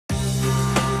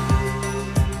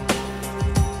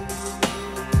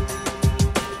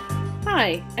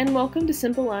Hi, and welcome to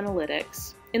Simple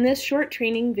Analytics. In this short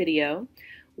training video,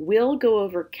 we'll go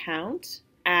over count,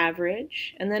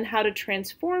 average, and then how to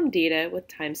transform data with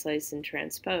timeslice and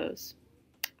transpose.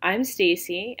 I'm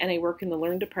Stacy, and I work in the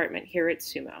Learn department here at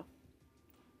Sumo.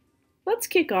 Let's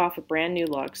kick off a brand new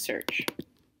log search.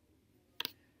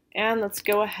 And let's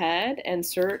go ahead and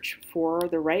search for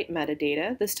the right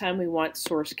metadata. This time we want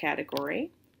source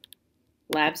category,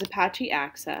 Labs Apache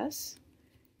Access,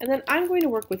 and then I'm going to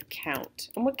work with count.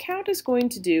 And what count is going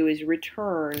to do is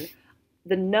return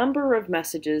the number of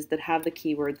messages that have the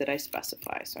keyword that I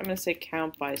specify. So I'm going to say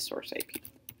count by source IP.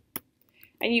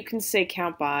 And you can say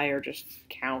count by or just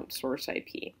count source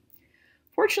IP.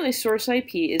 Fortunately, source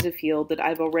IP is a field that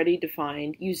I've already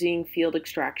defined using field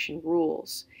extraction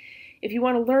rules. If you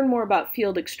want to learn more about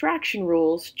field extraction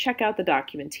rules, check out the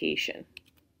documentation.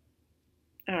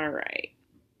 All right,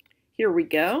 here we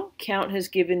go. Count has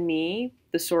given me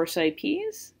the source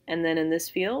IPs, and then in this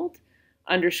field,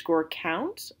 underscore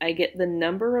count, I get the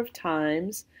number of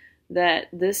times that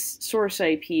this source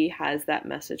IP has that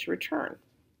message return.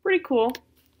 Pretty cool.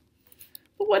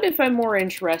 But what if I'm more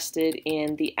interested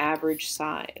in the average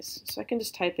size? So I can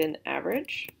just type in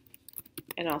average,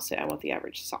 and I'll say I want the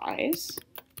average size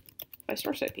by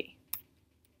source IP.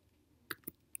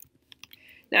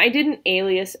 Now I didn't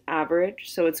alias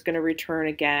average, so it's going to return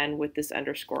again with this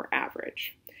underscore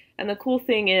average. And the cool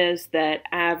thing is that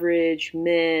average,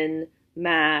 min,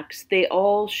 max, they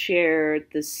all share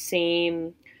the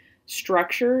same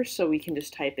structure, so we can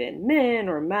just type in min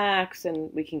or max and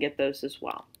we can get those as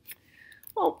well.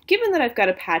 Well, given that I've got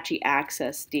Apache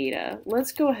Access data,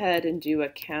 let's go ahead and do a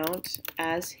count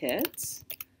as hits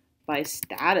by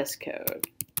status code.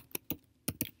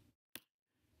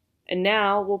 And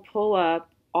now we'll pull up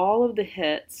all of the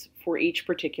hits for each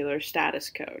particular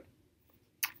status code.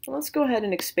 Let's go ahead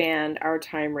and expand our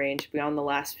time range beyond the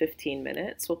last 15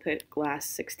 minutes. We'll pick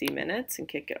last 60 minutes and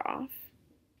kick it off.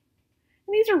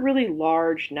 And these are really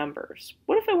large numbers.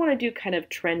 What if I want to do kind of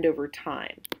trend over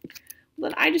time?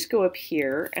 Well, then I just go up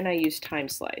here and I use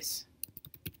timeslice.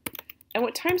 And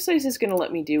what timeslice is going to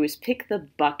let me do is pick the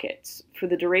buckets. For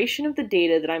the duration of the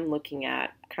data that I'm looking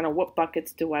at, kind of what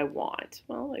buckets do I want?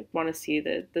 Well, I want to see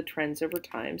the trends over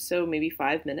time, so maybe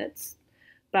 5 minutes,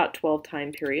 about 12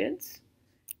 time periods.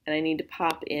 And I need to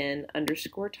pop in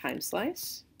underscore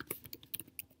timeslice,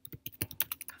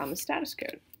 comma status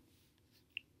code.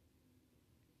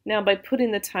 Now by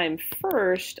putting the time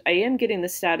first, I am getting the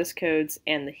status codes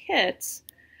and the hits,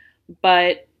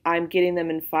 but I'm getting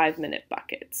them in 5-minute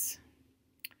buckets.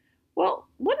 Well,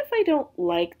 what if I don't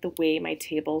like the way my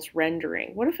table's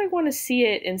rendering? What if I want to see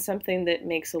it in something that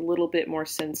makes a little bit more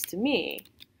sense to me?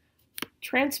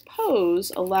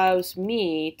 Transpose allows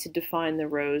me to define the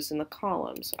rows and the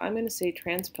columns. I'm going to say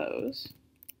transpose,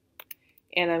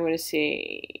 and I'm going to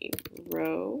say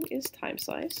row is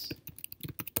timeslice,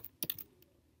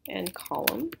 and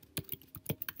column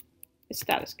is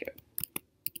status code.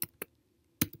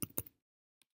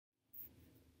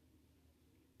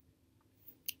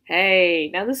 Hey,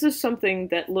 now this is something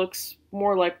that looks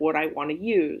more like what I want to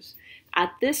use.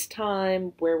 At this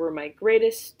time, where were my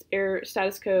greatest error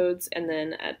status codes? And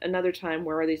then at another time,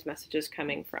 where are these messages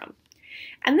coming from?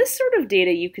 And this sort of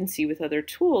data you can see with other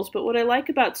tools, but what I like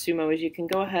about Sumo is you can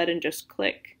go ahead and just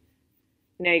click.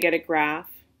 Now you get a graph,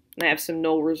 and I have some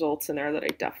null results in there that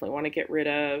I definitely want to get rid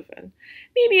of. And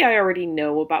maybe I already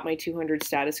know about my 200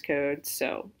 status codes,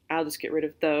 so I'll just get rid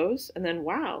of those. And then,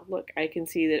 wow, look, I can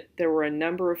see that there were a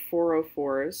number of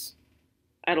 404s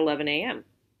at 11 a.m.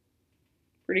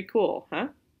 Pretty cool, huh?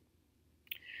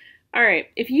 All right,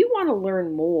 if you want to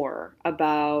learn more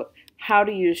about how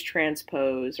to use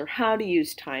transpose or how to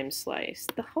use timeslice,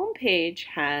 the homepage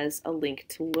has a link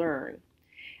to learn.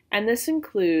 And this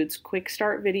includes quick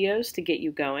start videos to get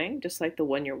you going, just like the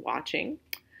one you're watching,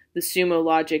 the Sumo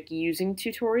Logic using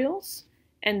tutorials,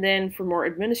 and then for more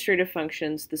administrative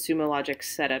functions, the Sumo Logic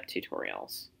setup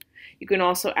tutorials. You can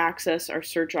also access our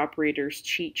search operators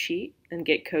cheat sheet and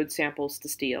get code samples to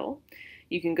steal.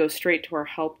 You can go straight to our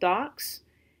help docs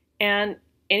and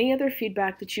any other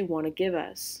feedback that you want to give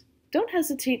us. Don't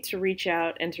hesitate to reach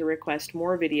out and to request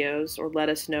more videos or let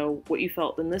us know what you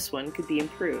felt in this one could be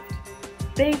improved.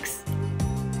 Thanks!